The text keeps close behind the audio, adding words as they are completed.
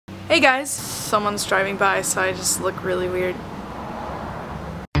Hey guys, someone's driving by, so I just look really weird.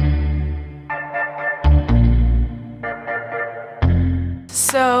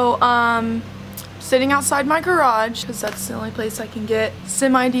 So, sitting outside my garage, because that's the only place I can get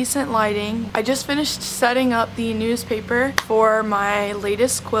semi-decent lighting. I just finished setting up the newspaper for my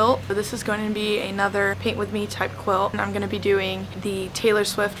latest quilt. This is going to be another paint with me type quilt, and I'm going to be doing the Taylor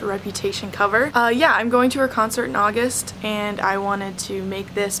Swift Reputation cover. Yeah, I'm going to her concert in August, and I wanted to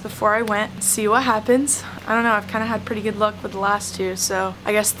make this before I went, see what happens. I don't know, I've kind of had pretty good luck with the last two, so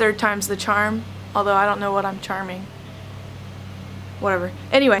I guess third time's the charm, although I don't know what I'm charming. Whatever.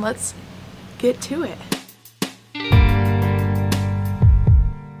 Anyway, let's get to it.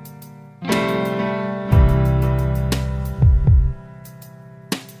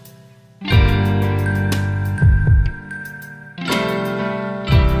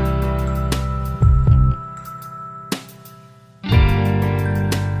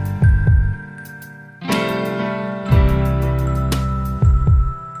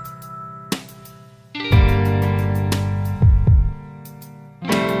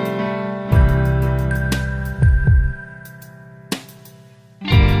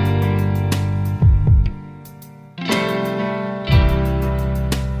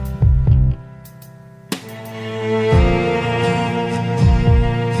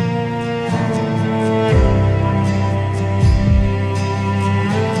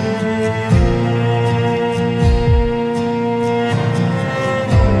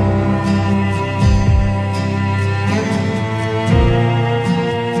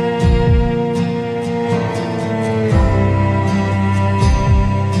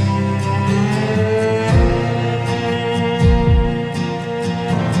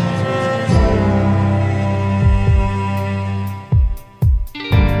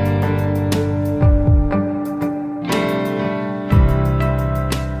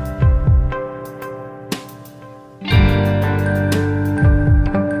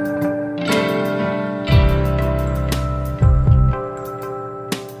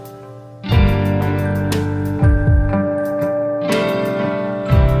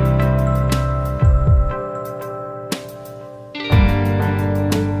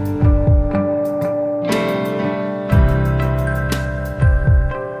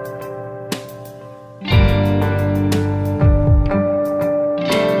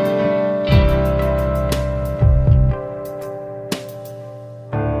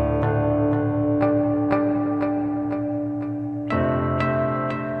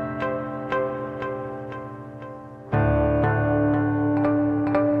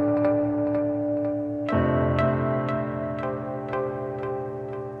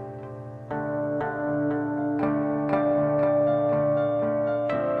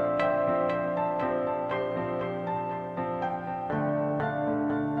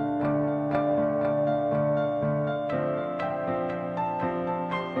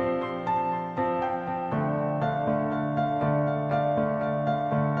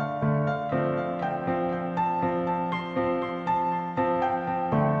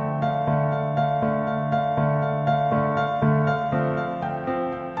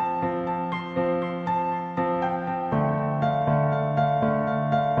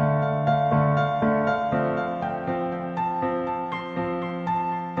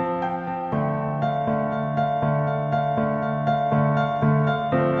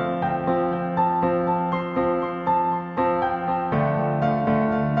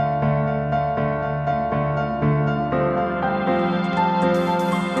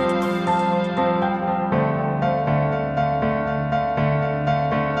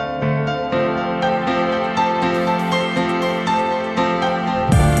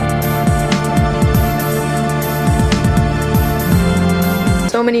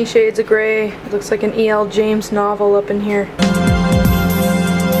 So many shades of gray. It looks like an E.L. James novel up in here.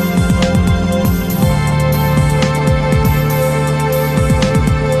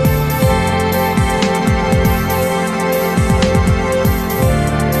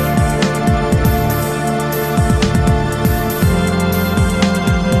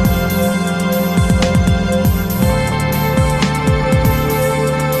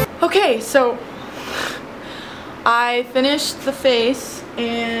 Okay, so I finished the face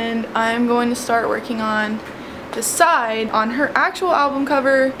and I'm going to start working on the side. On her actual album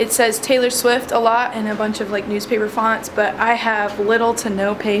cover it says Taylor Swift a lot and a bunch of like newspaper fonts, but I have little to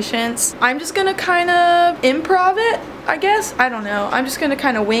no patience. I'm just gonna kind of improv it, I guess. I don't know. I'm just gonna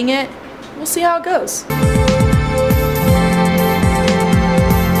kind of wing it. We'll see how it goes.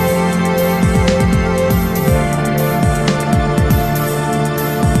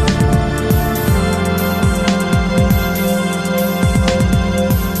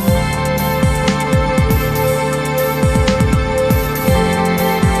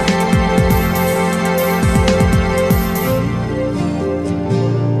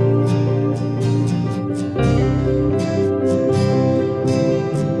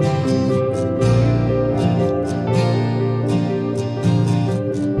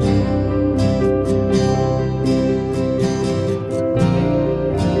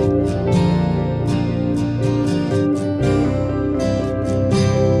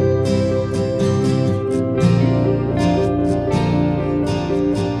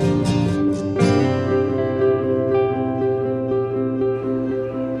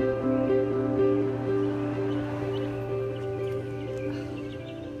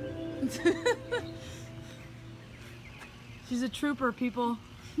 She's a trooper, people.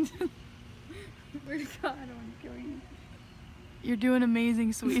 Where'd it go? I don't want to kill you. You're doing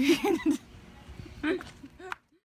amazing, sweetie.